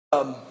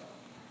I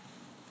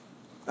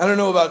don't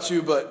know about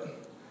you, but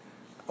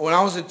when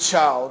I was a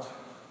child,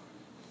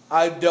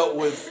 I dealt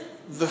with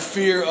the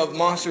fear of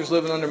monsters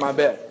living under my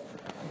bed.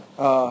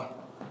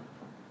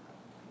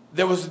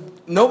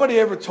 Nobody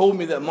ever told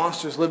me that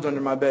monsters lived under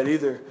my bed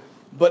either,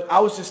 but I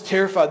was just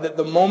terrified that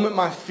the moment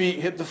my feet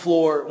hit the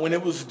floor, when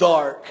it was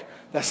dark,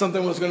 that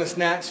something was going to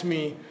snatch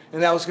me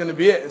and that was going to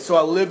be it. And so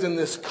I lived in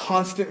this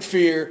constant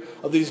fear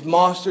of these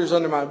monsters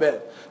under my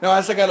bed. Now,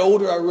 as I got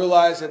older, I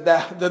realized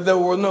that there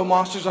were no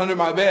monsters under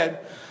my bed.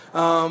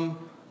 But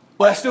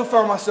I still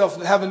found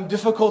myself having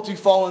difficulty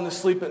falling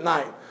asleep at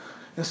night.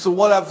 And so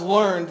what I've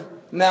learned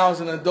now as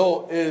an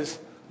adult is,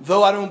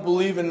 though I don't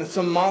believe in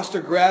some monster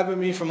grabbing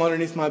me from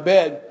underneath my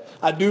bed,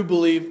 I do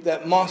believe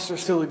that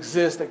monsters still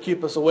exist that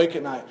keep us awake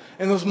at night.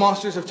 And those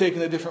monsters have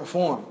taken a different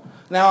form.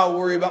 Now I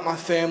worry about my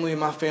family and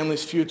my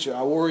family's future.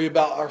 I worry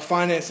about our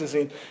finances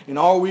and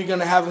are we going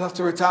to have enough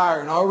to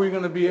retire? And are we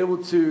going to be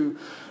able to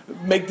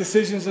make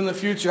decisions in the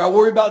future? I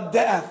worry about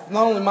death,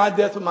 not only my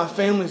death, but my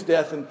family's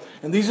death. And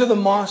these are the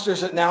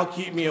monsters that now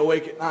keep me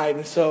awake at night.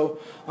 And so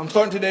I'm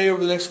starting today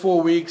over the next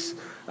 4 weeks.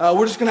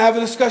 We're just going to have a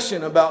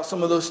discussion about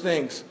some of those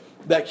things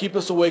that keep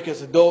us awake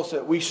as adults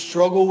that we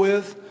struggle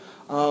with.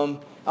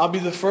 I'll be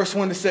the first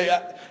one to say,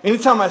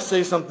 anytime I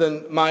say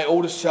something, my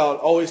oldest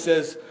child always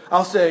says,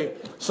 I'll say,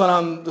 son,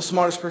 I'm the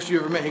smartest person you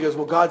ever met. He goes,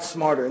 well, God's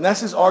smarter. And that's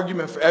his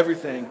argument for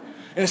everything.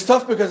 And it's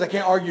tough because I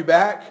can't argue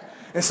back.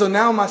 And so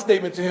now my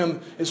statement to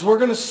him is we're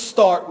going to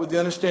start with the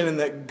understanding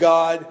that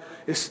God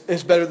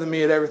is better than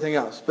me at everything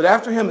else. But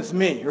after him, it's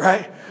me,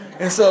 right?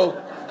 And so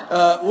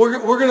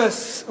we're going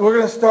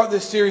to start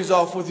this series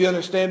off with the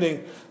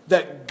understanding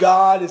that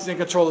God is in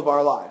control of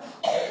our life.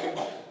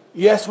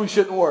 Yes, we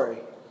shouldn't worry.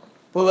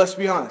 But let's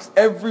be honest.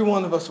 Every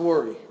one of us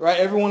worry, right?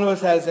 Every one of us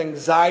has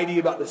anxiety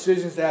about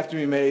decisions that have to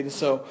be made. And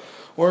so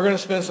we're going to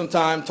spend some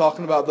time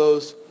talking about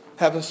those,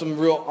 having some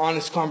real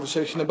honest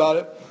conversation about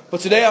it. But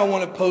today I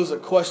want to pose a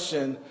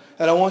question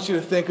that I want you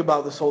to think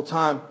about this whole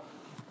time.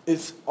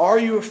 It's, are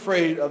you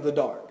afraid of the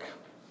dark?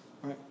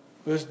 Right?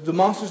 Because the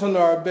monsters under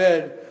our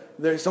bed,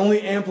 it's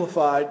only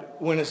amplified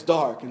when it's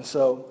dark. And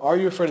so, are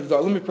you afraid of the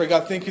dark? Let me pray.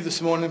 God, thank you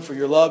this morning for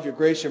your love, your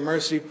grace, your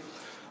mercy.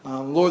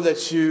 Lord,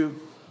 that you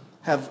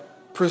have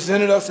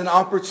presented us an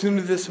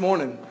opportunity this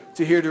morning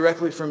to hear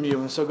directly from you.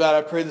 And so, God,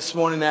 I pray this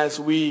morning as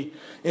we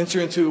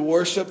enter into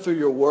worship through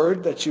your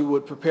word, that you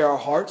would prepare our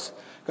hearts.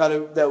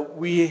 God, that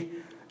we,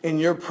 in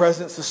your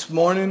presence this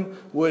morning,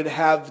 would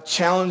have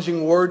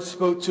challenging words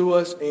spoke to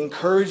us,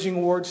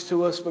 encouraging words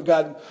to us. But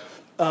God,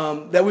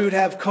 that we would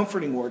have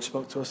comforting words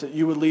spoke to us, that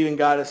you would lead and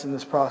guide us in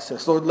this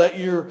process. Lord, let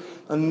your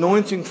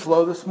anointing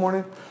flow this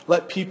morning.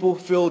 Let people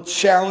feel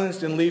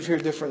challenged and leave here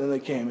different than they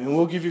came. And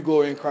we'll give you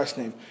glory in Christ's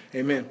name.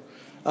 Amen.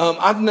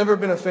 I've never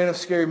been a fan of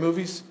scary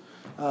movies.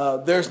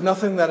 There's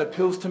nothing that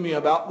appeals to me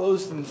about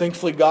those. And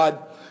thankfully, God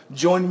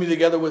joined me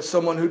together with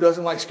someone who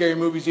doesn't like scary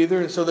movies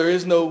either. And so there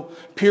is no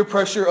peer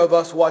pressure of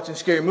us watching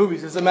scary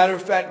movies. As a matter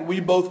of fact, we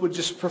both would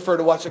just prefer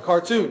to watch a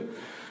cartoon.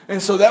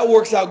 And so that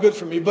works out good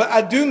for me. But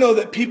I do know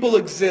that people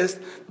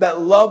exist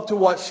that love to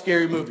watch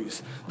scary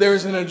movies. There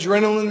is an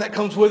adrenaline that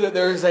comes with it.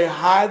 There is a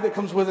high that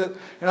comes with it.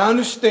 And I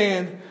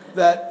understand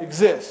that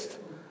exists.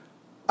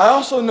 I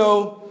also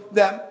know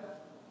that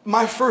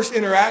my first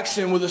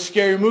interaction with a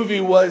scary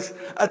movie was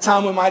a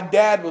time when my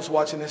dad was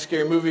watching a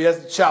scary movie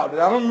as a child. And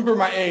I don't remember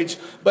my age,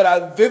 but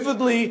I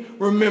vividly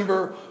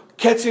remember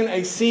catching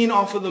a scene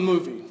off of the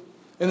movie.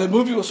 And the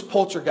movie was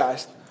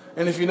Poltergeist.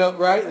 And if you know,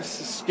 right,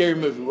 it's a scary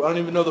movie. I don't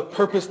even know the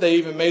purpose they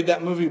even made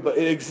that movie, but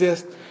it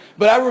exists.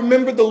 But I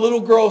remember the little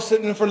girl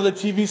sitting in front of the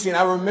TV scene.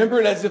 I remember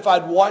it as if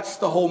I'd watched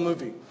the whole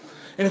movie.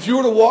 And if you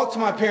were to walk to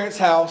my parents'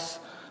 house,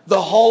 the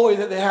hallway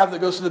that they have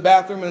that goes to the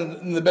bathroom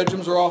and the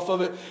bedrooms are off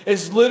of it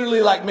is literally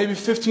like maybe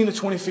 15 to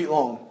 20 feet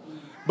long.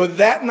 But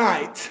that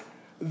night,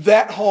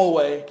 that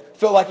hallway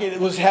felt like it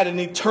had an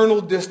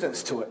eternal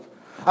distance to it.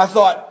 I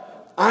thought,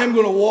 I'm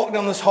going to walk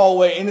down this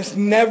hallway and it's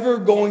never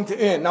going to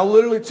end. Now,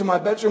 literally to my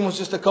bedroom was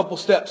just a couple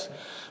steps,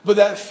 but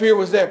that fear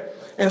was there.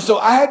 And so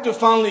I had to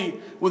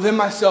finally, within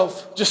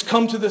myself, just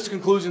come to this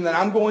conclusion that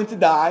I'm going to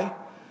die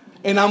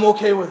and I'm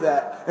okay with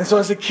that. And so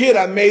as a kid,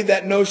 I made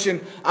that notion,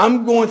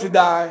 I'm going to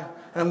die.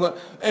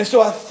 And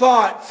so I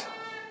thought,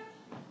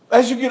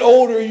 as you get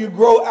older, you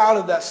grow out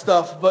of that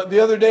stuff. But the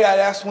other day, I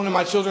asked one of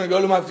my children to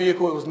go to my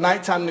vehicle. It was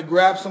nighttime to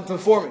grab something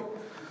for me.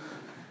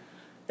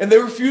 And they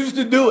refused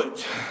to do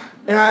it.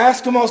 And I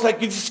asked them, I was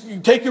like,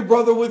 you take your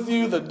brother with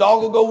you. The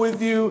dog will go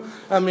with you.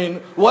 I mean,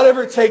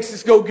 whatever it takes,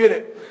 just go get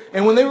it.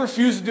 And when they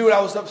refused to do it,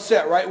 I was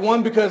upset, right?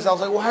 One, because I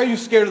was like, well, how are you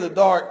scared of the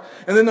dark?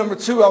 And then number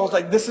two, I was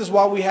like, this is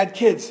why we had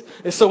kids.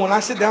 And so when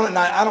I sit down at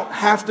night, I don't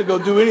have to go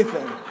do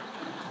anything.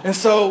 And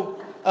so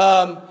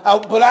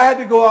but I had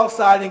to go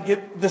outside and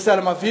get this out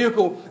of my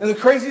vehicle. And the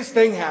craziest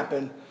thing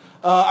happened.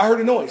 I heard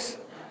a noise.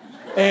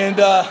 And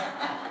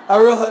I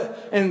realized,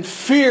 and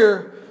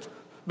fear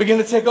began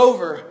to take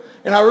over.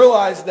 And I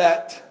realized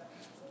that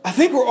I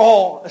think we're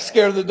all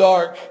scared of the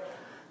dark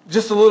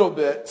just a little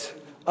bit.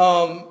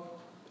 And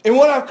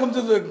what I've come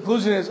to the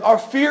conclusion is our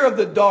fear of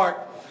the dark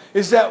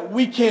is that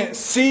we can't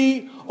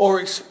see or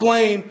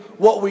explain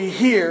what we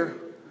hear.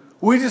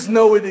 We just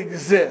know it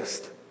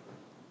exists.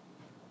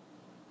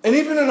 And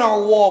even in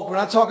our walk, when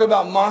I talk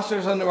about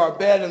monsters under our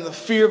bed and the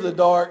fear of the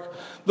dark,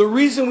 the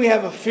reason we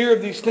have a fear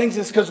of these things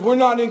is because we're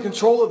not in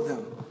control of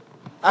them.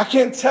 I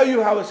can't tell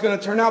you how it's going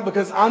to turn out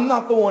because I'm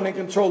not the one in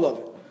control of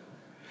it.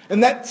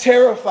 And that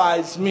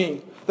terrifies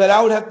me, that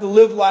I would have to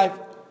live life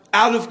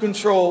out of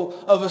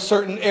control of a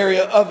certain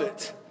area of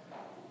it.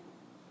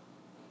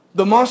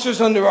 The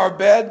monsters under our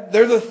bed,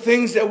 they're the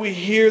things that we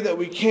hear that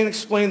we can't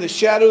explain. The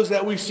shadows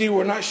that we see,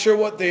 we're not sure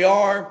what they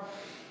are.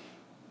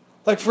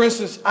 Like, for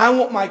instance, I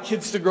want my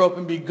kids to grow up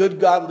and be good,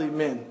 godly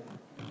men.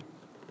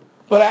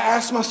 But I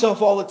ask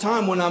myself all the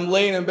time when I'm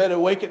laying in bed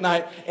awake at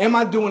night, am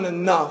I doing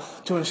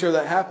enough to ensure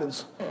that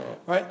happens?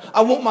 Right?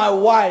 I want my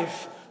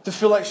wife to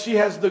feel like she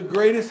has the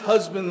greatest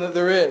husband that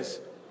there is.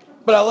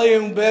 But I lay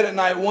in bed at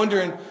night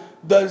wondering,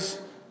 does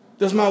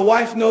my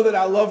wife know that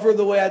I love her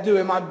the way I do?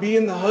 Am I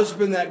being the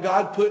husband that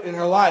God put in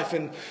her life?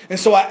 And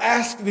so I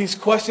ask these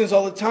questions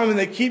all the time, and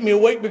they keep me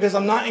awake because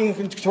I'm not in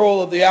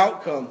control of the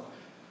outcome.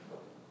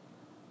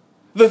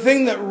 The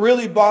thing that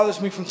really bothers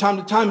me from time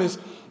to time is,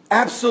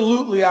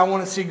 absolutely, I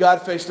want to see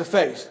God face to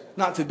face.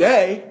 Not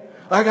today.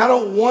 Like, I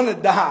don't want to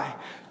die.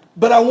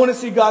 But I want to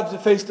see God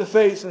face to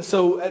face. And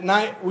so at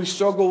night, we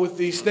struggle with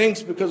these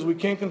things because we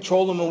can't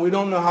control them and we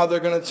don't know how they're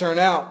going to turn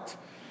out.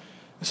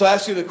 So I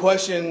ask you the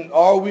question,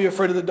 are we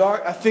afraid of the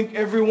dark? I think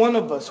every one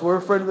of us, we're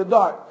afraid of the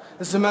dark.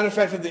 As a matter of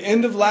fact, at the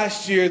end of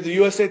last year, the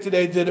USA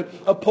Today did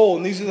a poll,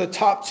 and these are the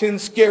top 10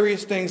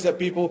 scariest things that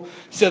people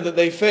said that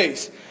they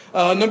face.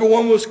 Number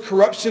one was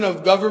corruption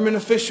of government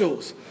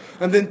officials,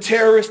 and then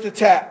terrorist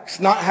attacks,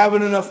 not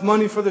having enough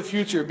money for the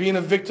future, being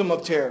a victim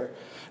of terror.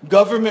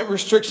 Government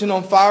restriction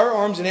on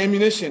firearms and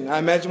ammunition, I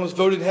imagine was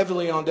voted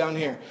heavily on down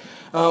here.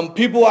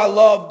 People I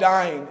love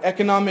dying,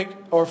 economic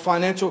or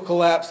financial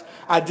collapse,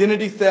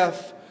 identity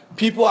theft,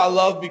 people I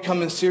love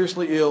becoming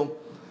seriously ill,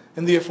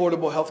 and the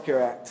Affordable Health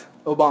Care Act,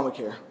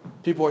 Obamacare.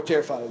 People are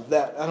terrified of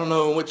that. I don't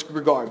know in which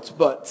regards,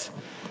 but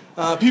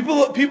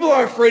people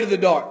are afraid of the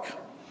dark.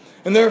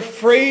 And they're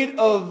afraid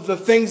of the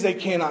things they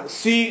cannot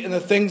see and the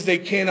things they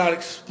cannot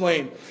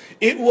explain.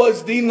 It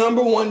was the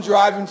number one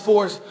driving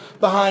force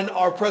behind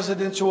our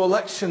presidential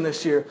election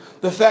this year.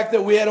 The fact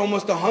that we had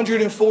almost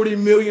 140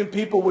 million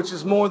people, which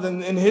is more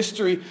than in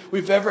history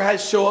we've ever had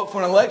show up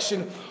for an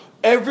election.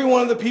 Every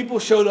one of the people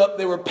showed up.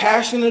 They were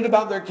passionate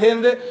about their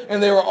candidate,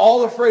 and they were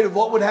all afraid of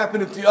what would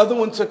happen if the other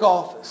one took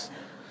office.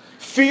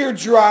 Fear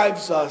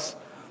drives us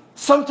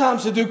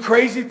sometimes to do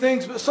crazy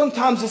things, but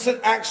sometimes it's an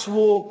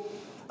actual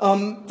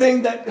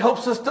thing that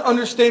helps us to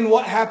understand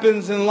what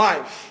happens in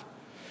life.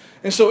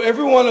 And so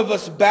every one of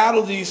us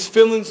battle these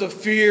feelings of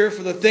fear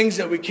for the things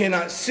that we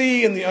cannot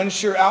see and the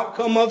unsure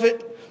outcome of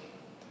it.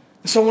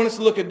 And so I want us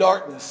to look at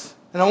darkness.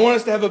 And I want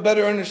us to have a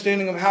better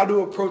understanding of how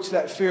to approach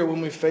that fear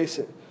when we face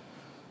it.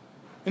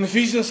 In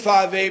Ephesians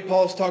 5:8,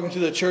 Paul's talking to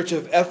the church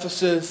of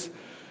Ephesus,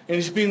 and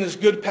he's being this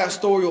good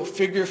pastoral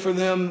figure for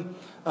them.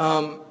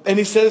 And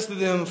he says to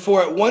them,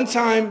 "For at one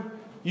time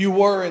you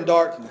were in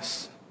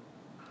darkness,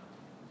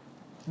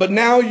 but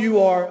now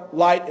you are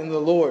light in the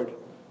Lord.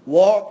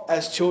 Walk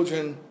as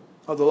children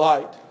of the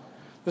light."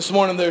 This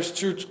morning there's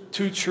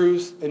two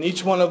truths, and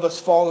each one of us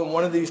fall in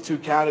one of these two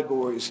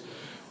categories.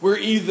 We're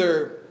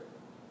either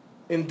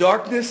in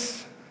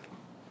darkness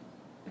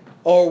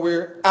or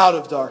we're out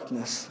of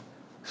darkness.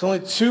 There's only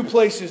two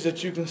places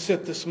that you can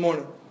sit this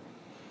morning.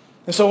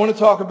 And so I want to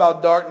talk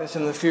about darkness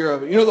and the fear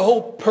of it. You know, the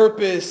whole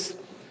purpose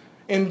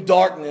in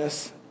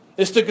darkness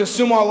is to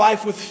consume our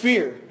life with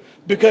fear.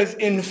 Because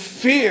in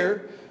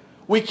fear,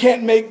 we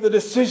can't make the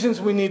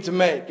decisions we need to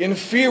make. In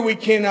fear, we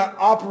cannot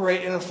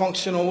operate in a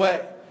functional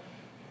way.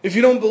 If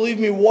you don't believe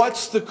me,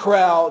 watch the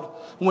crowd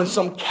when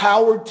some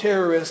coward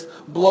terrorist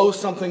blows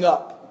something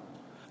up.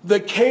 The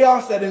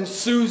chaos that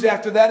ensues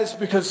after that is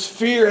because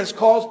fear has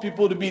caused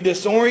people to be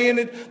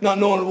disoriented, not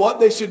knowing what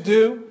they should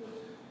do.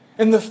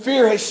 And the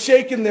fear has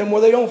shaken them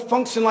where they don't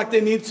function like they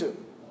need to.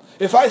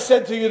 If I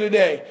said to you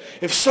today,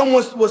 if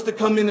someone was to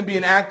come in and be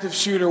an active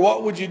shooter,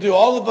 what would you do?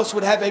 All of us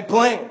would have a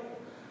plan.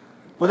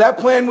 But that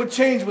plan would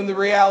change when the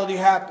reality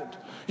happened.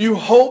 You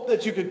hope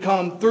that you could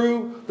come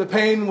through the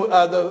pain,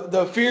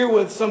 the fear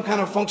with some kind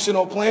of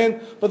functional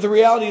plan. But the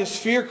reality is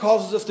fear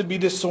causes us to be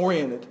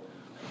disoriented.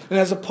 And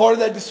as a part of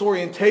that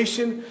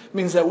disorientation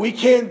means that we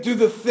can't do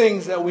the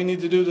things that we need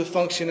to do to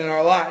function in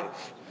our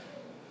life.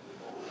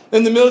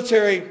 In the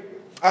military,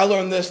 I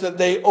learned this, that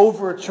they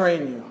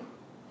overtrain you.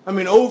 I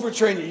mean,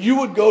 overtrain you. You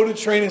would go to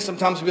training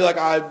sometimes and be like,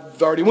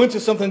 I've already went to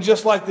something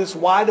just like this.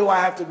 Why do I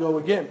have to go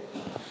again?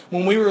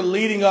 When we were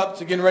leading up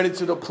to getting ready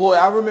to deploy,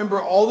 I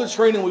remember all the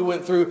training we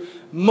went through,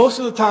 most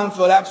of the time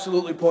felt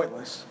absolutely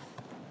pointless.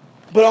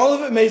 But all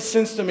of it made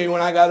sense to me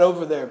when I got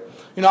over there.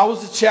 You know, I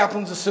was the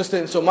chaplain's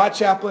assistant, and so my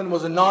chaplain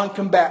was a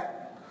non-combatant.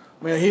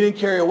 I mean, he didn't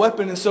carry a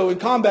weapon, and so in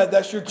combat,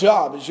 that's your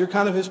job. You're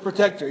kind of his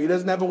protector. He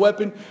doesn't have a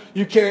weapon,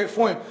 you carry it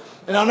for him.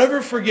 And I'll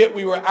never forget,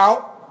 we were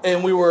out,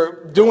 and we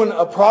were doing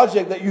a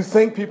project that you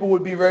think people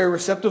would be very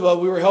receptive of.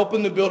 We were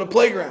helping to build a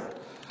playground.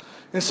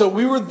 And so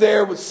we were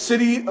there with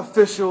city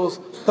officials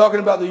talking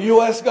about the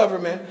U.S.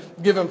 government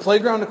giving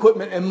playground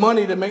equipment and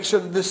money to make sure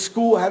that this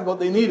school had what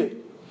they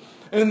needed.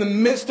 And in the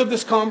midst of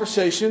this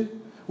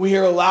conversation, we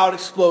hear a loud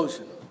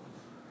explosion.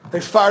 They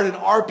fired an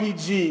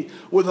RPG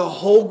with a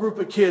whole group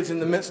of kids in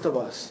the midst of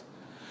us.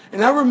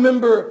 And I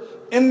remember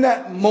in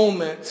that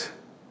moment,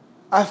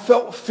 I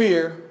felt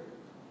fear,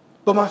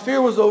 but my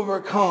fear was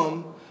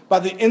overcome by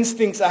the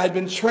instincts I had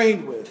been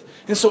trained with.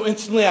 And so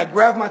instantly I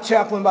grabbed my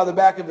chaplain by the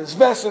back of his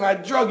vest and I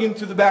drug him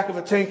to the back of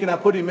a tank and I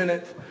put him in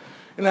it.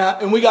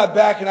 And we got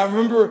back and I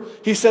remember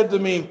he said to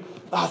me,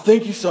 "Oh,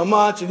 thank you so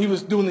much." And he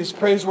was doing these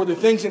praiseworthy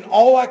things. And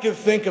all I could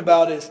think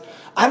about is,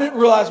 I didn't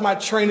realize my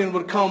training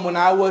would come when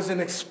I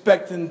wasn't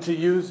expecting to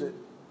use it.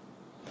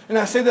 And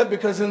I say that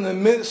because in the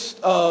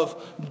midst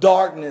of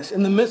darkness,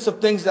 in the midst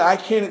of things that I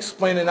can't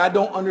explain and I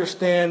don't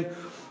understand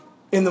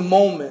in the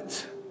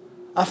moment,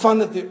 I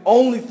find that the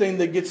only thing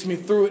that gets me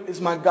through it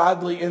is my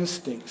godly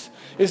instincts.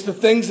 It's the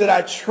things that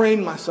I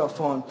train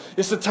myself on.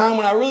 It's the time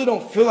when I really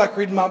don't feel like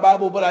reading my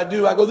Bible, but I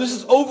do. I go, this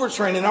is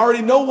overtraining. I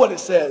already know what it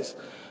says,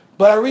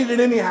 but I read it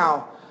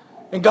anyhow.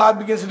 And God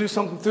begins to do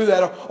something through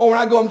that. Or when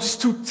I go, I'm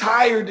just too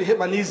tired to hit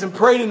my knees and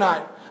pray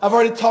tonight. I've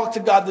already talked to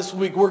God this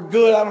week. We're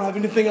good. I don't have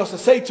anything else to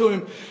say to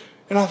him.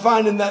 And I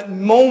find in that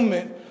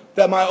moment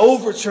that my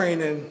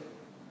overtraining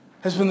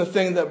has been the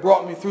thing that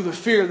brought me through the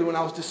fear that when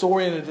I was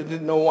disoriented and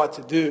didn't know what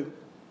to do.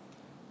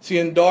 See,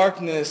 in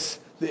darkness,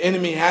 the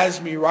enemy has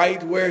me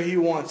right where he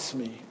wants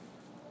me.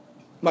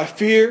 My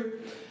fear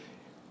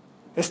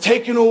is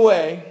taken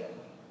away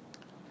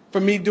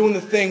from me doing the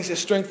things that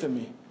strengthen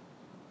me.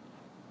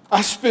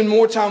 I spend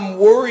more time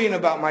worrying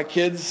about my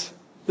kids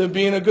than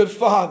being a good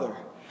father.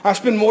 I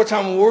spend more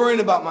time worrying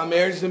about my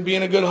marriage than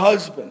being a good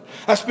husband.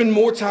 I spend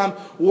more time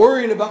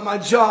worrying about my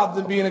job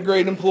than being a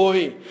great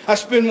employee. I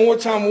spend more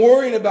time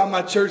worrying about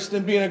my church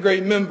than being a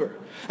great member.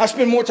 I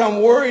spend more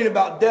time worrying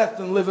about death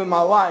than living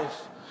my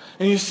life.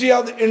 And you see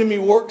how the enemy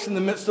works in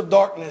the midst of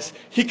darkness.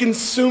 He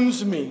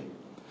consumes me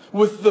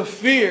with the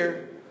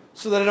fear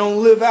so that I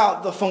don't live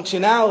out the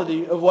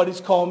functionality of what he's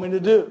called me to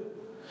do.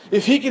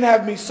 If he can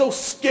have me so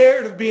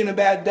scared of being a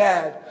bad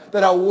dad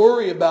that I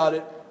worry about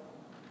it,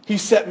 he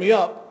set me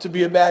up to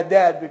be a bad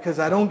dad because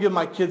I don't give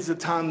my kids the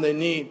time they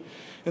need.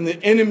 And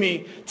the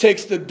enemy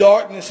takes the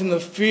darkness and the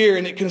fear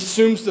and it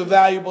consumes the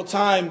valuable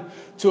time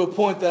to a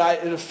point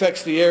that it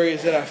affects the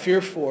areas that I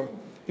fear for.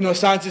 You know,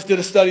 scientists did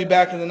a study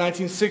back in the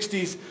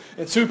 1960s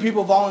and 2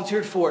 people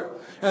volunteered for it.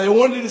 And they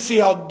wanted to see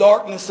how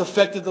darkness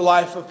affected the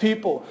life of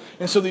people.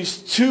 And so these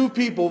 2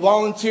 people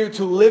volunteered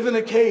to live in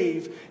a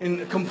cave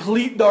in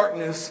complete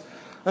darkness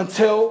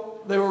until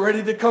they were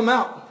ready to come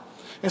out.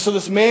 And so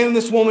this man and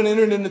this woman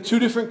entered into 2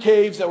 different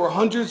caves that were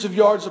hundreds of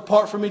yards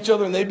apart from each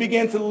other. And they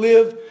began to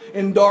live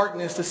in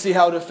darkness to see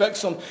how it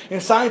affects them.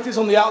 And scientists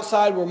on the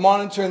outside were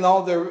monitoring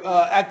all their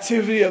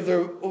activity of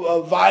their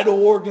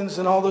vital organs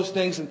and all those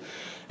things.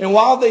 And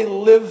while they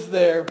lived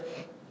there,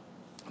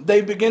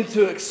 they begin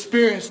to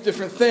experience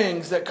different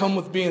things that come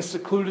with being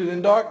secluded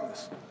in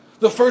darkness.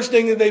 The first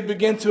thing that they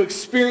began to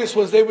experience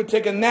was they would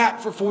take a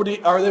nap for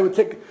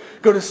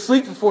go to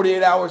sleep for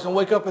 48 hours and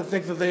wake up and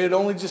think that they had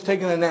only just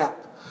taken a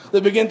nap. They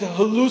began to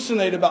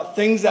hallucinate about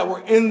things that were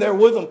in there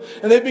with them.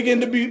 And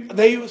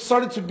they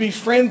started to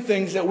befriend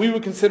things that we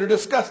would consider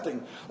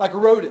disgusting, like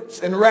rodents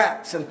and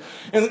rats. And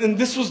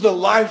this was the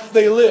life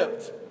they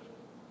lived.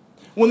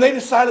 When they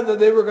decided that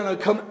they were going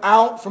to come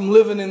out from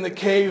living in the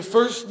cave,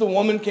 first the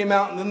woman came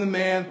out and then the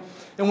man.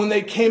 And when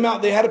they came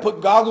out, they had to put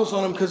goggles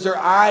on them because their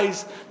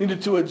eyes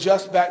needed to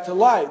adjust back to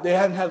light. They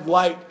hadn't had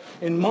light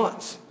in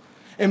months.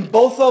 And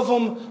both of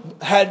them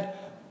had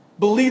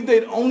believed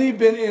they'd only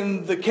been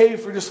in the cave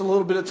for just a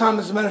little bit of time.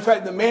 As a matter of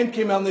fact, the man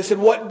came out and they said,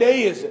 "What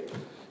day is it?"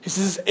 He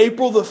says, "It's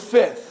April the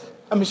 5th.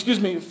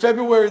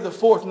 February the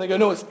 4th. And they go,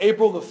 "No, it's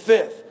April the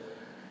 5th.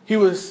 He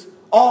was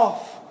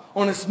off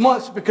on his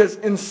months because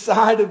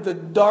inside of the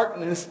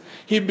darkness,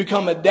 he'd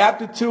become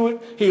adapted to it.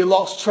 He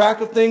lost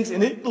track of things,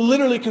 and it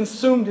literally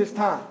consumed his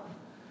time.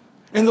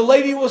 And the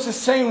lady was the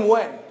same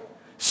way.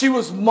 She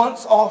was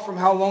months off from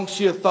how long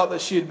she had thought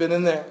that she had been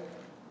in there.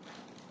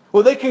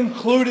 Well, they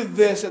concluded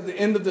this at the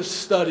end of the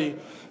study,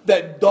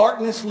 that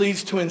darkness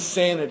leads to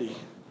insanity.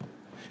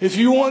 If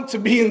you want to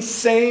be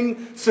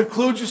insane,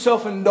 seclude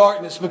yourself in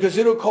darkness because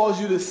it'll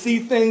cause you to see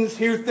things,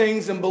 hear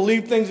things, and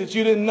believe things that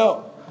you didn't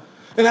know.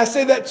 And I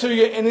say that to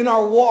you, and in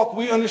our walk,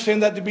 we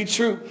understand that to be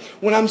true.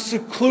 When I'm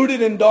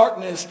secluded in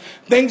darkness,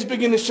 things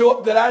begin to show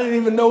up that I didn't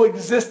even know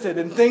existed.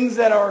 And things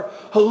that are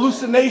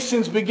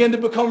hallucinations begin to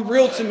become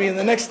real to me. And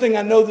the next thing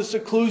I know, the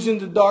seclusion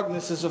to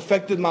darkness has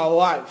affected my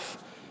life.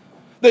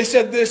 They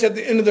said this at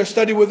the end of their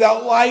study: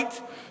 without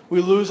light,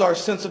 we lose our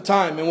sense of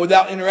time. And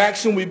without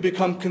interaction, we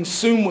become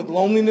consumed with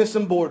loneliness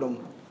and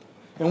boredom.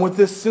 And with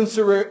this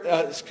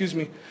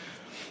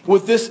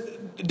with this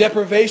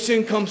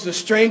deprivation comes the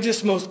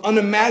strangest, most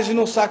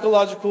unimaginable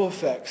psychological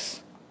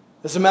effects.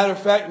 As a matter of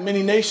fact,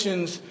 many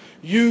nations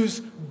use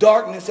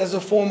darkness as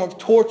a form of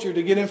torture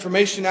to get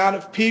information out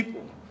of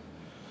people.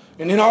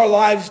 And in our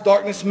lives,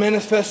 darkness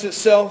manifests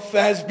itself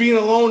as being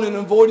alone and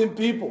avoiding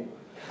people.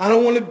 I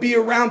don't want to be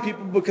around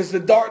people because the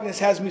darkness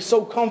has me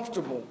so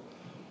comfortable.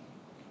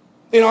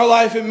 In our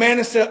life, it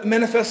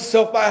manifests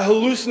itself by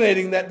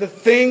hallucinating that the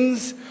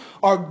things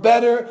are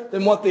better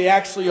than what they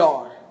actually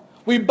are.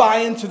 We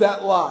buy into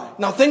that lie.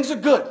 Now, things are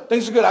good.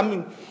 Things are good. I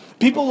mean,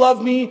 people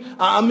love me.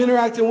 I'm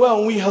interacting well.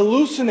 And we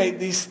hallucinate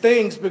these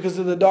things because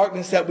of the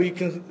darkness that we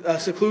can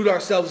seclude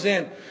ourselves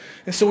in.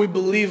 And so we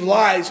believe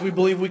lies. We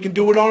believe we can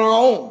do it on our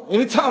own.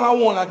 Anytime I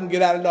want, I can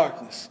get out of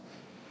darkness.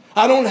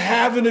 I don't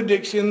have an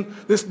addiction.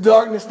 This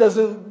darkness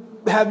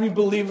doesn't have me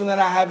believing that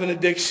I have an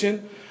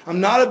addiction.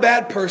 I'm not a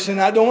bad person.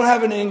 I don't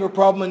have an anger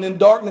problem. And in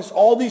darkness,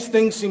 all these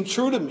things seem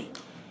true to me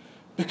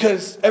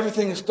because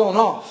everything is thrown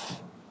off.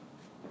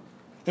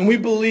 And we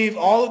believe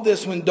all of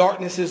this when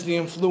darkness is the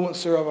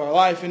influencer of our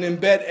life. And in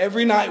bed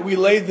every night we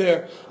lay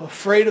there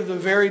afraid of the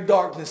very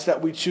darkness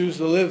that we choose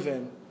to live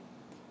in.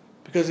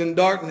 Because in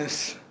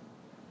darkness,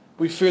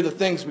 we fear the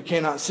things we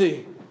cannot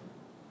see.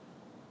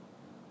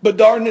 But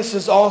darkness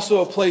is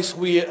also a place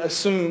we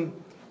assume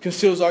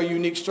conceals our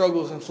unique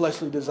struggles and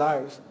fleshly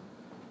desires.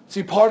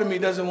 See, part of me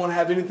doesn't want to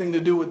have anything to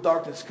do with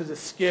darkness because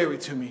it's scary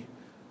to me.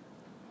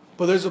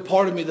 But there's a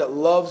part of me that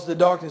loves the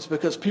darkness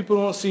because people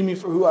don't see me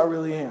for who I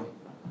really am.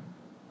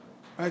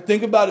 All right,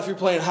 think about if you're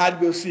playing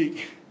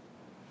hide-go-seek.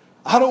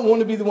 I don't want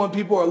to be the one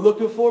people are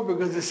looking for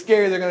because it's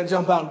scary they're going to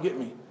jump out and get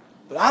me.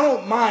 But I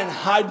don't mind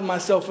hiding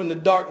myself in the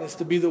darkness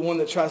to be the one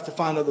that tries to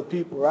find other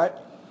people, right?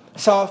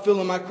 That's how I feel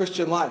in my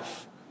Christian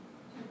life.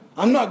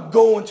 I'm not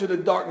going to the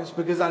darkness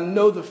because I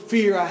know the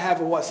fear I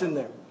have of what's in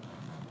there.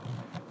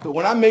 But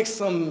when I make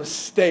some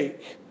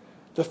mistake,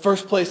 the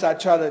first place I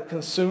try to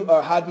consume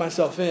or hide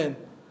myself in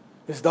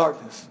is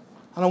darkness.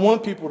 I don't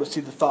want people to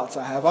see the thoughts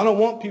I have. I don't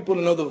want people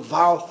to know the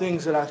vile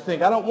things that I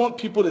think. I don't want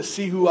people to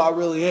see who I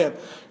really am.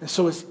 And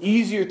so it's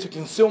easier to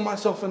conceal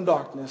myself in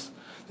darkness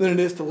than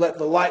it is to let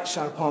the light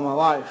shine upon my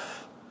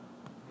life.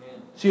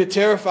 See, it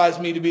terrifies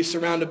me to be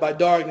surrounded by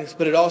darkness,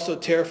 but it also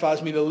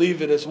terrifies me to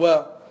leave it as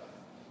well.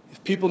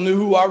 If people knew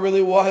who I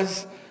really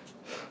was,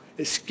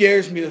 it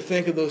scares me to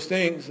think of those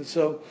things. And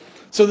so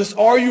this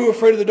 "are you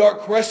afraid of the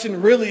dark"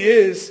 question really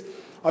is,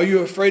 are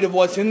you afraid of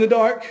what's in the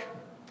dark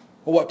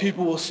or what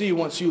people will see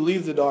once you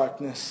leave the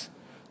darkness?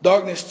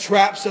 Darkness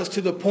traps us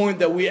to the point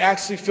that we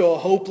actually feel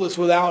hopeless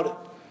without it.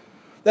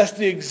 That's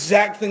the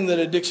exact thing that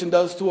addiction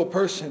does to a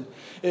person.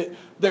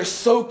 They're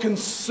so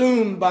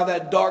consumed by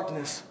that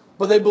darkness,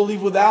 but they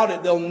believe without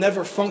it they'll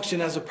never function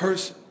as a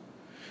person.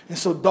 And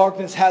so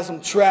darkness has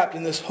them trapped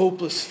in this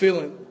hopeless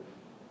feeling.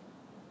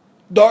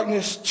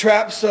 Darkness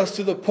traps us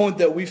to the point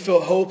that we feel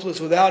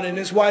hopeless without it. And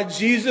it's why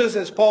Jesus,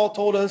 as Paul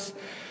told us,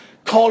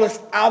 called us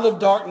out of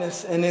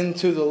darkness and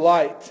into the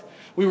light.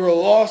 We were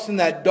lost in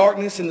that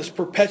darkness in this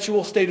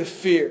perpetual state of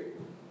fear.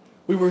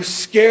 We were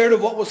scared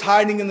of what was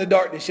hiding in the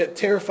darkness, yet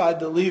terrified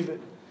to leave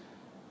it.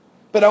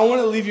 But I want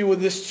to leave you with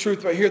this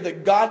truth right here,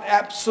 that God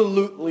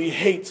absolutely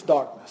hates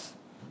darkness.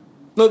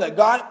 Know that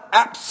God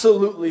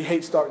absolutely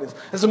hates darkness.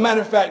 As a matter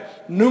of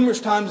fact,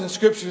 numerous times in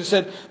Scripture it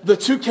said the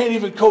two can't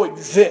even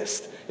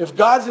coexist. If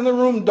God's in the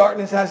room,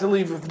 darkness has to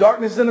leave. If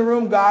darkness is in the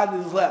room, God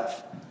is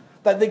left.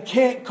 That they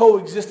can't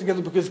coexist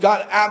together because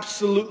God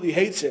absolutely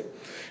hates it.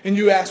 And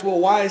you ask, well,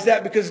 why is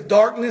that? Because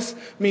darkness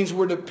means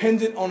we're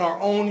dependent on our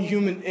own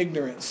human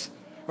ignorance.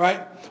 Right?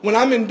 When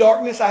I'm in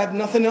darkness, I have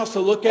nothing else to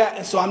look at,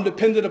 and so I'm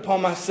dependent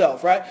upon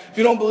myself. Right? If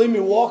you don't believe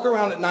me, walk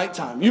around at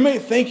nighttime. You may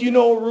think you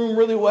know a room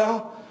really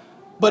well,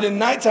 but in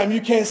nighttime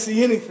you can't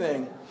see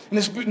anything.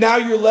 And now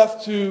you're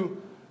left to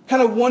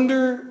kind of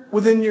wonder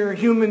within your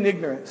human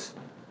ignorance.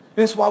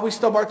 And it's why we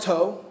stub our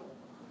toe.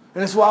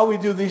 And it's why we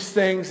do these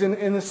things.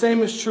 And the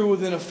same is true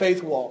within a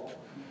faith walk.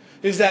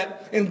 Is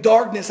that in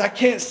darkness, I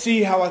can't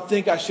see how I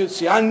think I should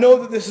see. I know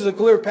that this is a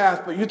clear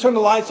path, but you turn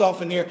the lights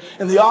off in here,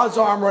 and the odds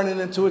are I'm running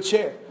into a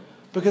chair.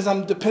 Because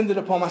I'm dependent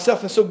upon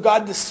myself. And so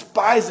God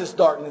despises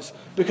darkness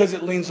because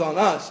it leans on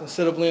us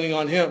instead of leaning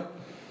on Him.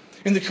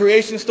 In the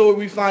creation story,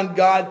 we find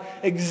God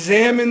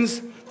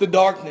examines the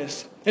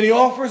darkness. And He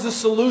offers a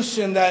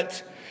solution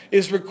that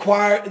is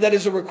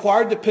a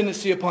required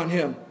dependency upon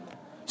Him.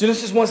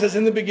 Genesis 1 says,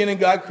 "In the beginning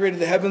God created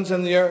the heavens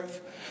and the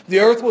earth. The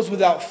earth was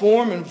without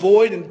form and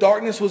void, and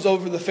darkness was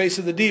over the face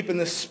of the deep, and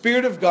the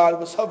Spirit of God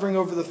was hovering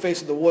over the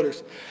face of the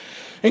waters.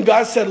 And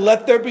God said,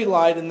 'Let there be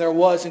light,' and there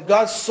was. And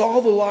God saw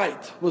the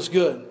light was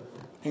good.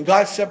 And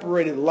God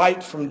separated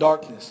light from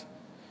darkness."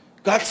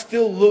 God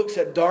still looks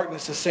at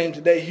darkness the same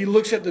today. He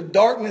looks at the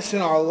darkness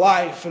in our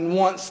life and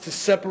wants to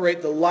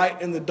separate the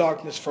light and the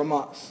darkness from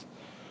us.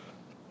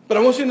 But I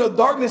want you to know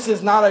darkness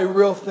is not a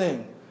real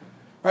thing.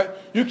 Right?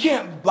 You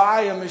can't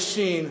buy a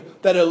machine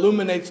that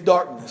illuminates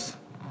darkness.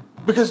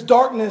 Because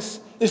darkness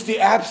is the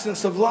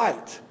absence of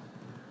light.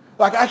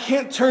 Like I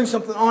can't turn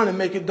something on and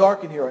make it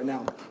dark in here right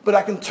now. But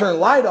I can turn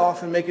light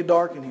off and make it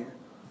dark in here.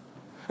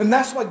 And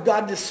that's why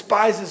God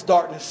despises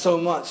darkness so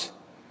much.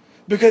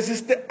 Because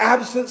it's the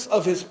absence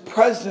of His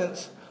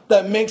presence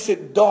that makes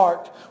it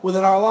dark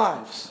within our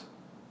lives.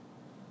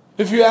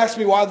 If you ask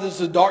me why does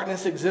the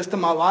darkness exist in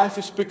my life,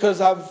 it's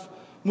because I've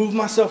moved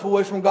myself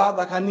away from God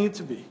like I need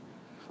to be.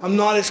 I'm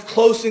not as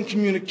close in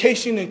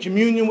communication and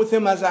communion with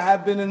him as I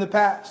have been in the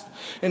past.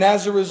 And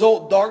as a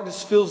result,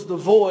 darkness fills the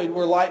void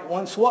where light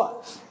once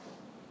was.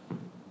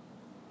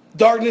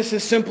 Darkness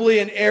is simply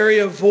an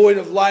area void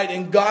of light.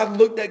 And God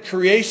looked at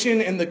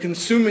creation and the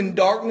consuming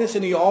darkness,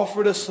 and he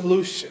offered a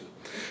solution.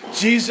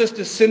 Jesus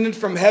descended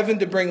from heaven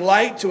to bring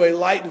light to a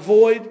light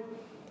void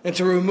and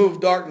to remove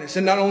darkness.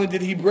 And not only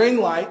did he bring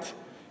light,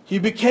 he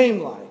became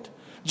light.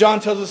 John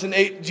tells us in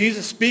 8,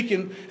 Jesus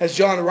speaking, as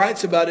John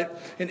writes about it,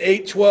 in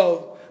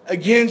 8:12,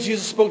 again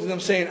Jesus spoke to them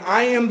saying,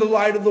 I am the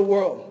light of the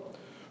world.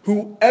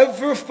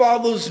 Whoever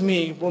follows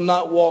me will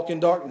not walk in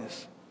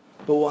darkness,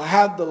 but will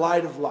have the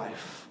light of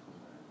life.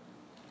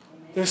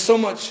 There's so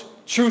much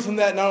truth in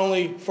that, not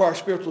only for our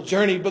spiritual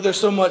journey, but there's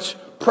so much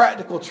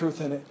practical truth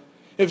in it.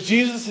 If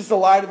Jesus is the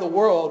light of the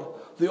world,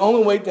 the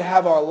only way to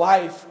have our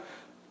life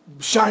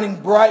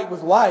shining bright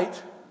with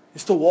light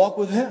is to walk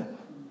with him.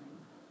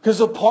 Because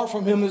apart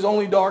from him is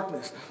only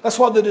darkness. That's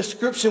why the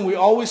description we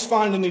always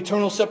find in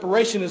eternal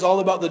separation is all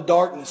about the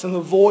darkness and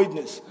the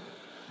voidness.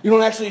 You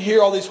don't actually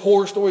hear all these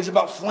horror stories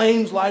about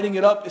flames lighting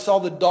it up. It's all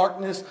the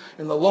darkness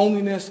and the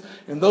loneliness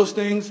and those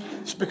things.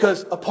 It's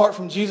because apart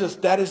from Jesus,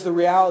 that is the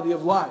reality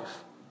of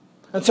life.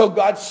 Until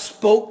God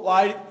spoke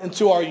light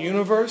into our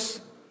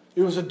universe,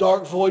 it was a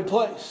dark, void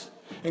place.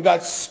 And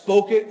God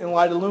spoke it and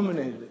light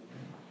illuminated it.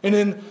 And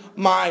in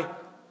my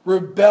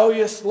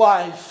rebellious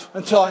life,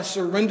 until I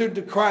surrendered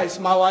to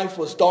Christ, my life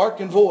was dark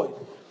and void.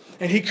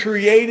 And he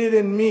created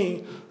in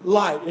me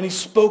light. And he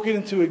spoke it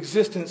into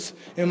existence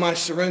in my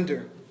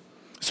surrender.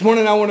 This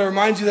morning I want to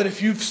remind you that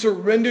if you've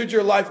surrendered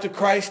your life to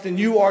Christ, then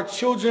you are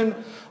children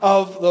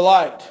of the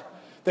light.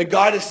 That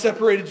God has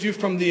separated you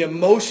from the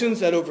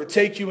emotions that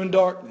overtake you in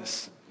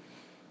darkness.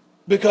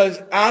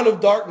 Because out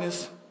of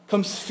darkness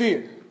comes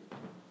fear.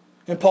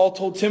 And Paul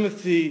told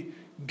Timothy,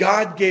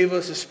 God gave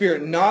us a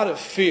spirit not of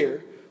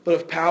fear, but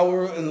of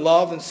power and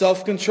love and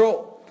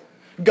self-control.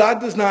 God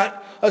does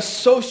not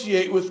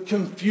associate with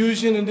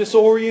confusion and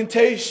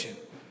disorientation.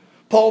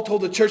 Paul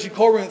told the church in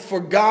Corinth, for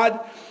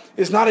God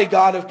is not a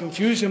God of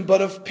confusion,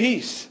 but of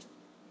peace.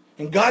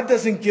 And God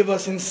doesn't give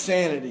us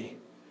insanity.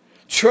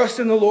 Trust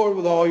in the Lord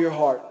with all your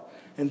heart.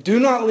 And do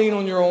not lean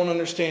on your own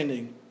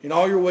understanding. In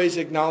all your ways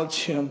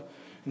acknowledge him,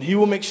 and he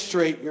will make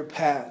straight your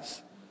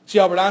paths. See,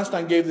 Albert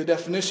Einstein gave the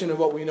definition of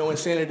what we know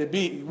insanity to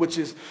be, which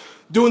is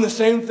doing the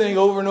same thing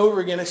over and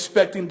over again,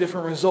 expecting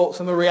different results.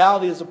 And the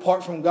reality is,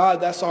 apart from God,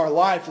 that's our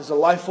life. It's a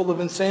life full of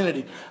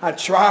insanity. I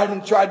tried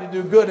and tried to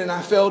do good, and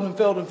I failed and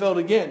failed and failed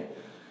again.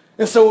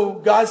 And so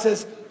God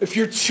says, if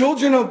you're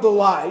children of the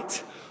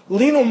light,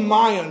 lean on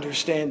my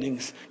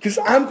understandings, because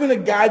I'm going to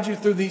guide you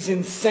through these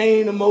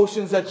insane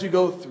emotions that you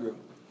go through.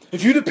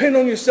 If you depend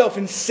on yourself,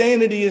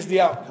 insanity is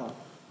the outcome.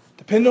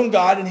 Depend on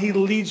God, and he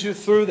leads you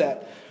through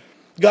that.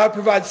 God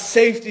provides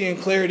safety and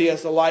clarity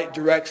as the light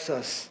directs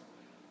us.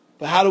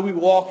 But how do we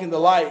walk in the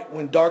light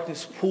when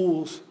darkness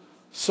pulls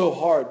so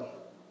hard?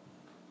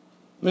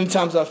 Many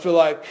times I feel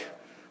like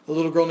a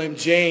little girl named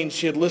Jane,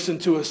 she had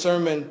listened to a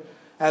sermon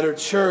at her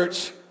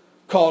church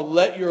called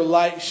Let Your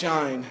Light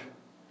Shine.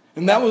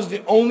 And that was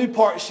the only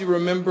part she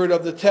remembered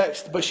of the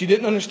text, but she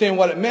didn't understand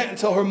what it meant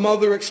until her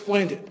mother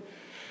explained it.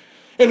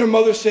 And her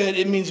mother said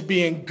it means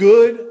being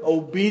good,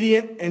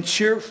 obedient, and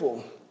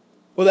cheerful.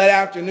 Well, that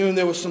afternoon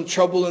there was some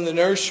trouble in the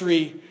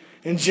nursery,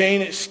 and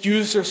Jane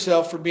excused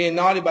herself for being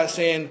naughty by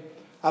saying,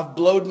 I've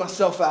blowed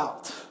myself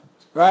out.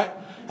 Right?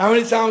 How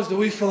many times do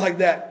we feel like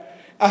that?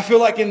 I feel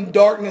like in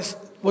darkness,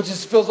 which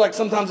just feels like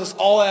sometimes it's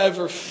all I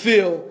ever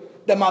feel,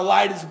 that my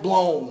light is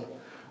blown.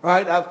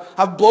 Right?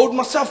 I've blowed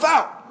myself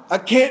out. I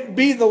can't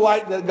be the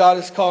light that God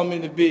has called me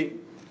to be.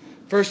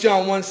 1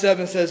 John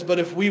 1:7 says, but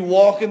if we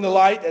walk in the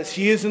light as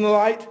he is in the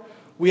light,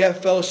 we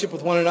have fellowship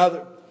with one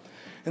another.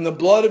 And the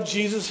blood of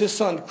Jesus, his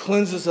son,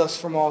 cleanses us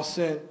from all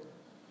sin.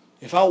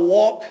 If I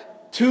walk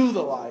to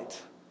the light,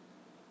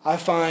 I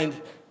find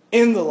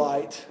in the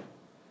light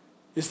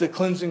is the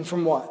cleansing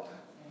from what?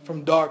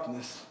 From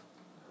darkness.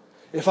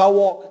 If I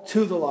walk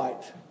to the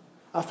light,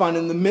 I find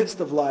in the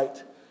midst of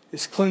light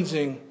is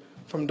cleansing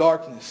from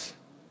darkness.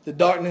 The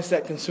darkness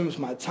that consumes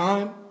my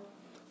time.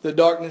 The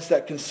darkness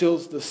that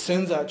conceals the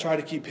sins I try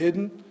to keep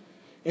hidden.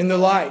 In the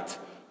light,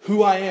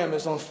 who I am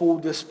is on full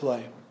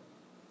display.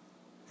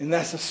 And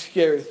that's a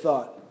scary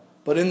thought.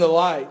 But in the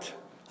light,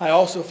 I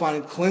also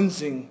find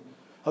cleansing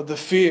of the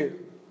fear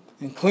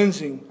and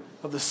cleansing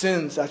of the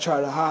sins I try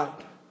to hide.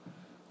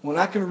 When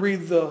I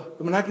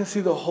can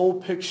see the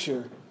whole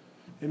picture,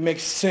 it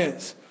makes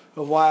sense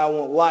of why I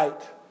want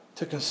light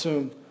to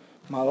consume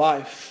my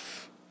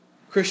life.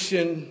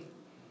 Christian,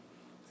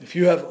 if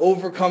you have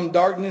overcome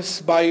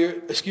darkness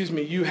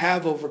you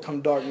have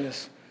overcome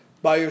darkness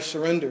by your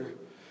surrender.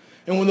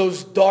 And when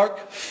those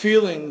dark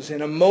feelings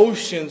and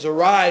emotions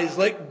arise,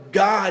 let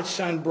God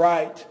shine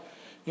bright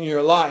in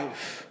your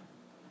life.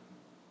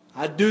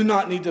 I do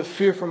not need to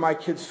fear for my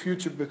kids'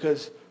 future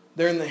because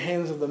they're in the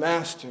hands of the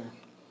Master.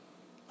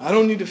 I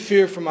don't need to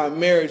fear for my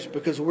marriage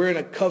because we're in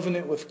a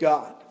covenant with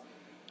God.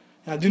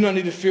 And I do not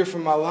need to fear for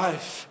my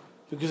life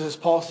because, as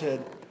Paul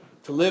said,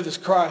 to live is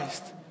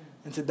Christ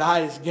and to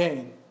die is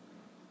gain.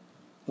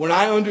 when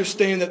I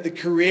understand that the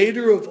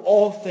Creator of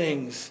all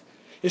things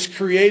is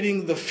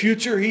creating the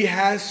future He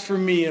has for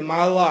me in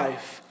my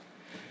life,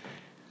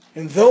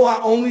 and though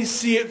I only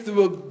see it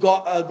through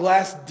a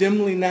glass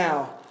dimly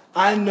now,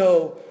 I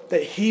know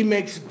that He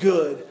makes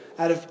good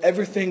out of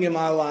everything in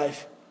my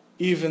life,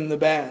 even the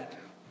bad.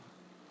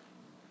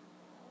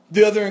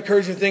 The other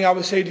encouraging thing I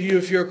would say to you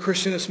if you're a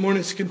Christian this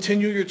morning is to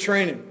continue your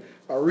training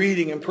by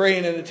reading and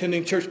praying and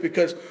attending church,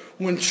 because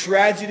when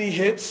tragedy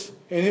hits,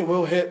 and it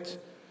will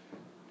hit,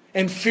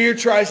 and fear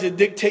tries to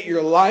dictate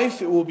your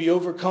life, it will be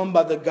overcome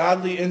by the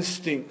godly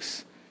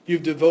instincts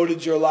you've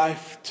devoted your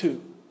life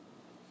to.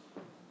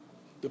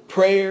 The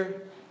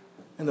prayer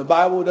and the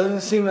Bible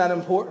doesn't seem that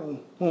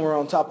important when we're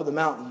on top of the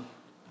mountain.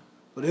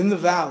 But in the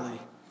valley,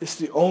 it's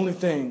the only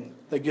thing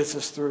that gets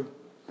us through.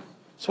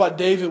 That's why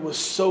David was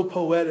so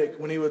poetic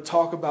when he would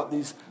talk about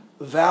these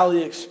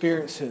valley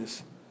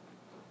experiences.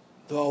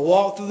 Though I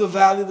walk through the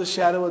valley of the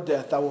shadow of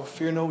death, I will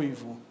fear no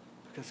evil,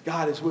 because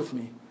God is with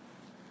me.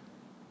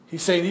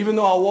 He's saying, even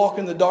though I walk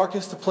in the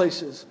darkest of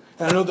places,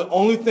 and I know the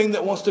only thing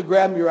that wants to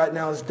grab me right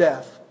now is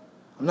death,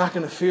 I'm not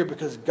going to fear,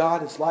 because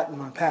God is lighting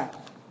my path.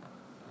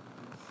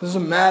 It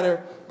doesn't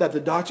matter that the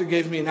doctor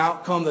gave me an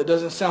outcome that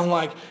doesn't sound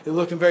like it's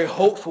looking very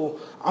hopeful.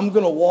 I'm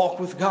going to walk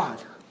with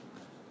God,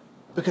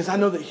 because I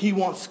know that He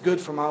wants good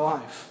for my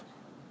life.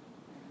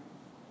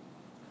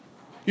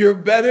 You're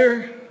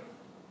better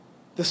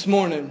this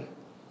morning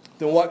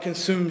than what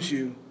consumes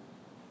you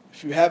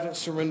if you haven't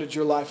surrendered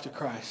your life to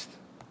Christ.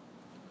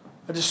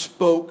 I just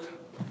spoke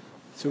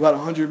to about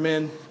 100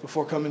 men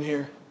before coming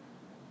here.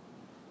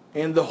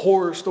 And the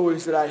horror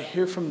stories that I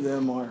hear from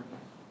them are,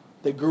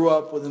 they grew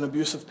up with an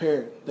abusive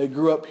parent. They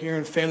grew up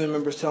hearing family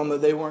members tell them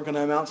that they weren't going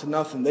to amount to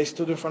nothing. They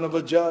stood in front of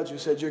a judge who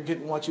said, you're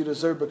getting what you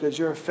deserve because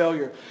you're a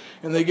failure.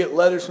 And they get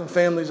letters from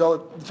family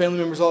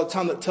members all the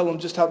time that tell them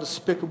just how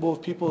despicable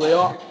of people they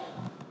are.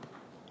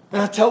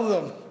 And I tell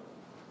them,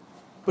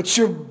 but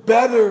you're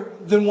better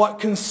than what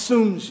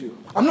consumes you.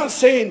 I'm not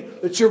saying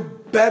that you're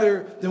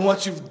better than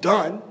what you've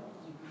done.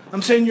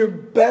 I'm saying you're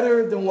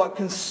better than what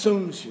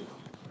consumes you.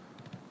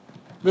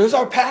 Because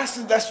our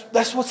past,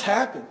 that's what's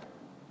happened.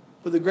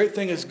 But the great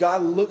thing is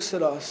God looks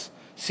at us,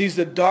 sees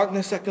the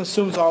darkness that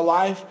consumes our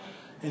life,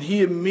 and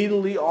He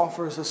immediately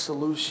offers a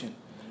solution.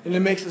 And it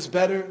makes us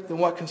better than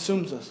what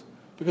consumes us.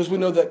 Because we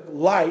know that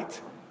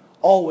light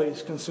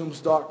always consumes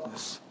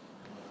darkness.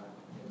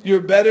 You're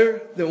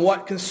better than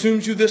what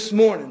consumes you this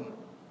morning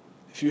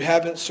if you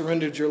haven't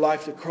surrendered your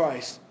life to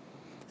Christ.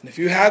 And if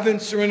you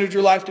haven't surrendered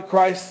your life to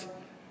Christ,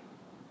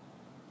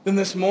 then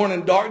this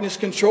morning darkness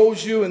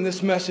controls you, and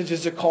this message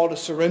is a call to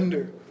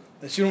surrender.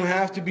 That you don't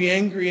have to be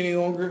angry any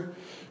longer.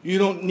 You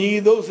don't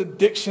need those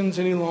addictions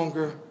any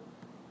longer.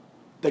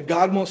 That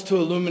God wants to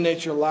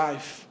illuminate your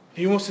life.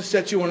 He wants to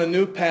set you on a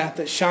new path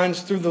that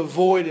shines through the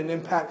void and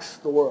impacts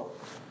the world.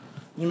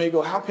 You may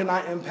go, how can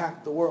I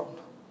impact the world?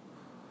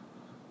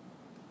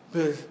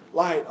 Because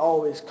light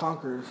always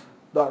conquers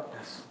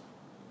darkness.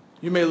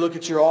 You may look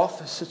at your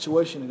office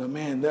situation and go,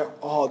 man, they're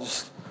all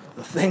just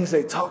the things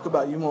they talk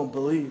about you won't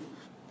believe.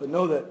 But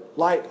know that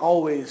light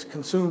always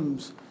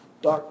consumes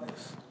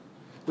darkness.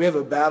 We have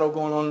a battle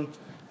going on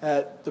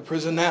at the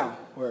prison now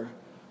where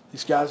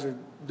these guys are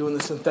doing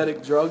the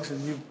synthetic drugs,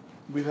 and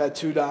we've had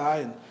 2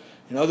 die,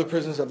 and other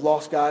prisons have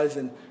lost guys.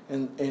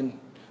 And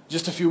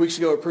just a few weeks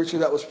ago, a preacher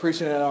that was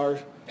preaching at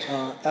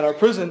our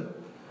prison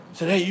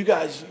said, hey, you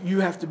guys,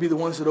 you have to be the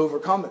ones that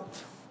overcome it.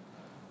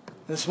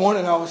 This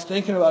morning I was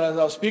thinking about it as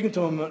I was speaking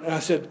to him, and I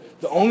said,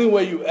 the only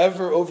way you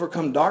ever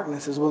overcome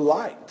darkness is with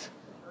light.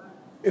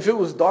 If it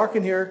was dark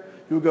in here,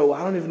 you would go,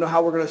 well, I don't even know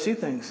how we're going to see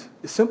things.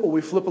 It's simple.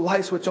 We flip a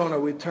light switch on, or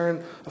we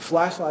turn a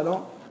flashlight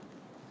on.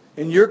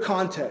 In your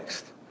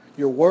context,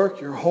 your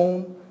work, your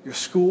home, your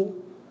school,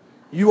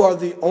 you are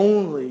the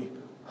only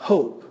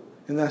hope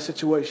in that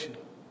situation.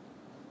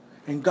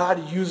 And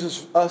God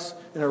uses us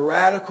in a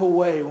radical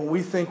way when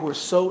we think we're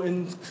so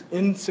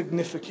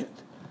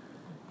insignificant.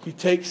 He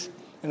takes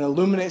and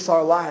illuminates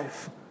our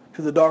life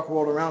to the dark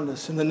world around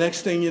us. And the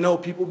next thing you know,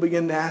 people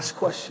begin to ask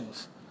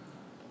questions.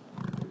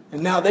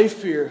 And now they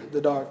fear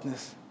the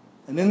darkness.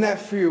 And in that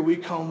fear, we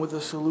come with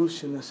a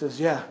solution that says,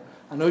 yeah,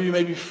 I know you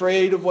may be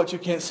afraid of what you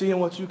can't see and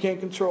what you can't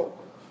control,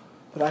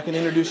 but I can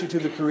introduce you to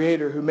the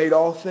Creator who made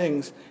all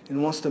things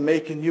and wants to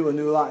make in you a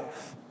new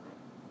life.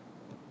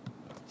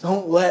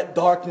 Don't let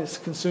darkness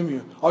consume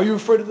you. Are you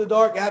afraid of the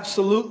dark?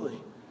 Absolutely.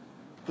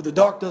 But the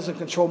dark doesn't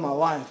control my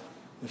life.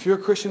 If you're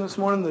a Christian this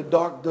morning, the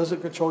dark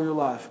doesn't control your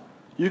life.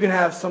 You can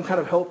have some kind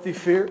of healthy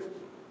fear,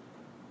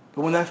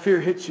 but when that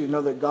fear hits you,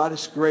 know that God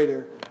is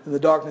greater than the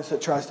darkness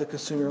that tries to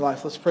consume your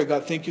life. Let's pray.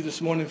 God, thank you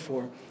this morning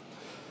for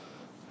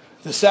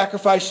the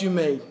sacrifice you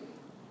made,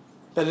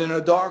 that in a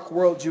dark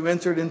world you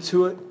entered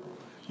into it.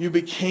 You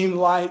became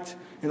light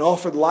and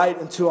offered light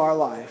into our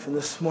life. And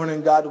this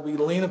morning, God, we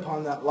lean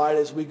upon that light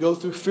as we go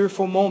through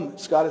fearful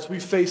moments. God, as we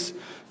face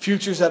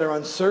futures that are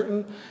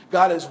uncertain.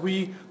 God, as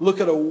we look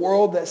at a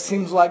world that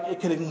seems like it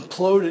could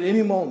implode at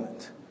any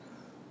moment.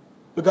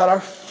 But God,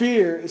 our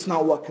fear is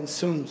not what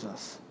consumes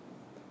us.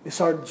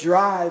 It's our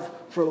drive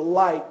for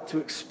light to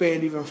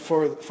expand even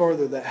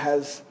further that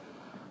has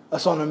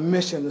us on a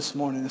mission this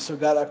morning. And so,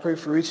 God, I pray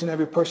for each and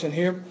every person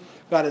here.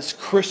 God, as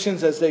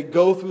Christians, as they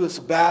go through this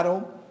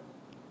battle,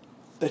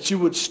 that you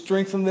would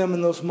strengthen them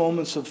in those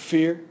moments of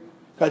fear.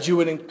 God, you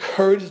would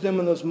encourage them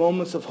in those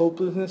moments of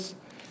hopelessness.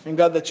 And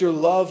God, that your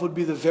love would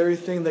be the very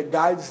thing that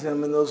guides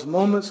them in those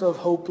moments of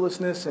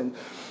hopelessness and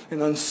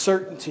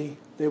uncertainty.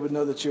 They would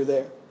know that you're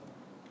there.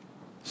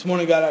 This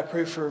morning, God, I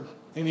pray for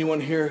anyone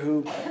here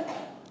who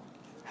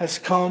has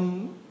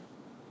come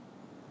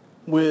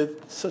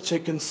with such a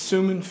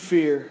consuming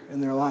fear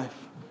in their life.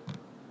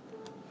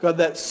 God,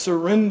 that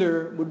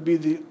surrender would be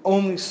the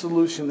only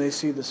solution they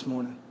see this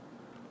morning.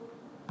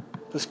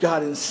 Because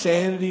God,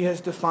 insanity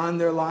has defined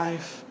their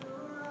life.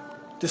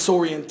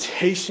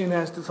 Disorientation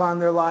has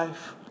defined their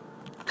life.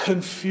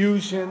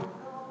 Confusion.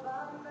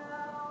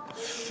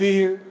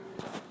 Fear.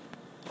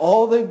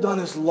 All they've done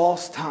is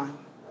lost time.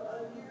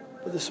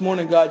 But this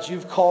morning, God,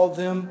 you've called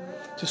them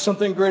to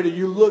something greater.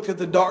 You look at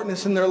the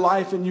darkness in their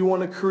life and you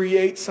want to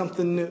create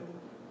something new.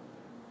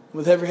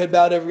 With every head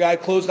bowed, every eye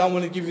closed, I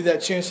want to give you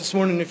that chance this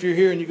morning. If you're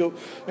here and you go,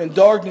 and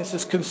darkness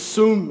has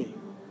consumed me.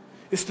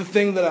 It's the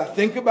thing that I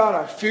think about,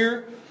 I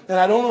fear, and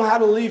I don't know how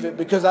to leave it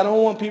because I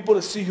don't want people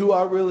to see who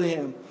I really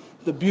am.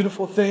 The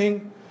beautiful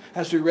thing,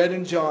 as we read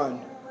in John,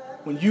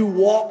 when you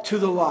walk to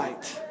the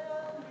light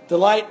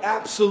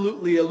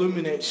absolutely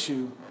illuminates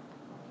you.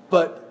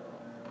 But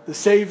the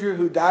Savior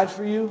who died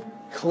for you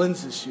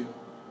cleanses you.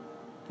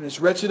 And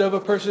as wretched of a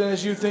person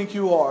as you think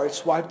you are,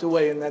 it's wiped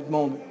away in that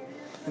moment.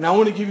 And I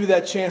want to give you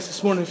that chance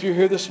this morning. If you're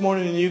here this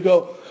morning and you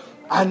go,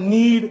 I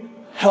need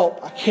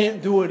help. I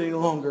can't do it any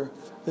longer.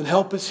 Then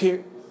help is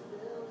here.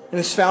 And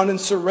it's found in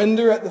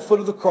surrender at the foot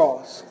of the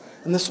cross.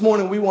 And this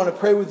morning we want to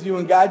pray with you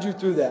and guide you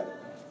through that.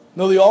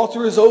 Know the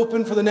altar is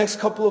open for the next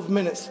couple of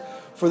minutes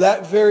for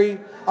that very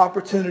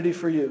opportunity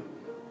for you.